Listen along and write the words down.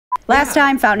Last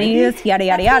time, Fountain of Youth, yada,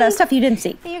 yada, yada, stuff you didn't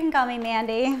see. You can call me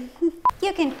Mandy.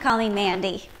 You can call me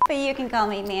Mandy, but you can call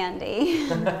me Mandy.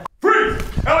 Freeze!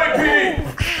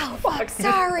 LAPD! Ow, fuck,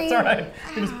 sorry. It's all right.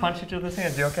 We just punch each other's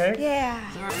hands. You okay? Yeah.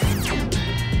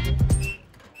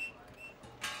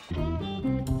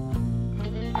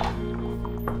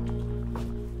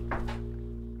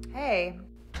 Hey.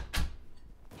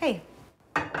 Hey.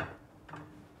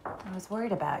 I was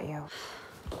worried about you.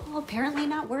 Well, apparently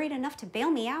not worried enough to bail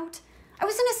me out. I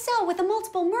was in a cell with a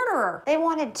multiple murderer. They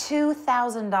wanted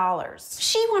 $2,000.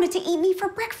 She wanted to eat me for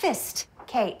breakfast.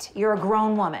 Kate, you're a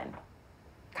grown woman.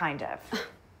 Kind of.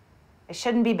 I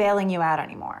shouldn't be bailing you out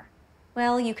anymore.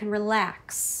 Well, you can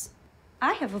relax.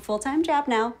 I have a full-time job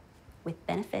now, with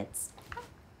benefits.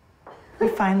 You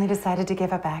finally decided to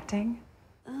give up acting?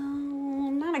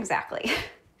 Not exactly.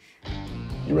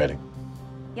 You ready?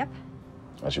 Yep,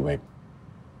 How's your weight?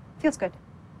 feels good.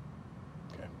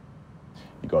 Okay.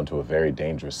 You go into a very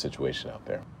dangerous situation out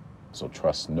there. So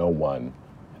trust no one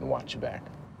and watch your back.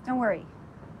 Don't worry,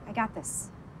 I got this.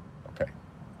 Okay.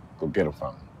 Go get him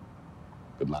from him.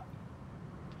 Good luck.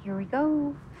 Here we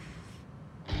go.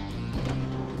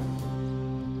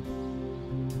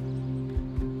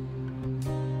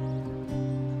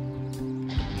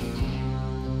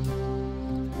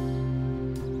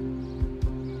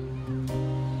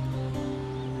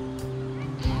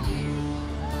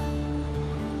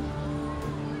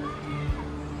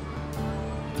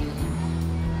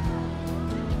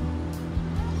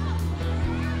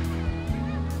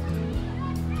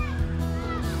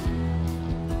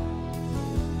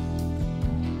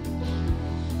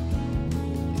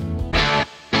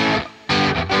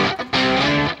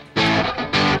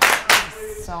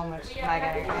 So much.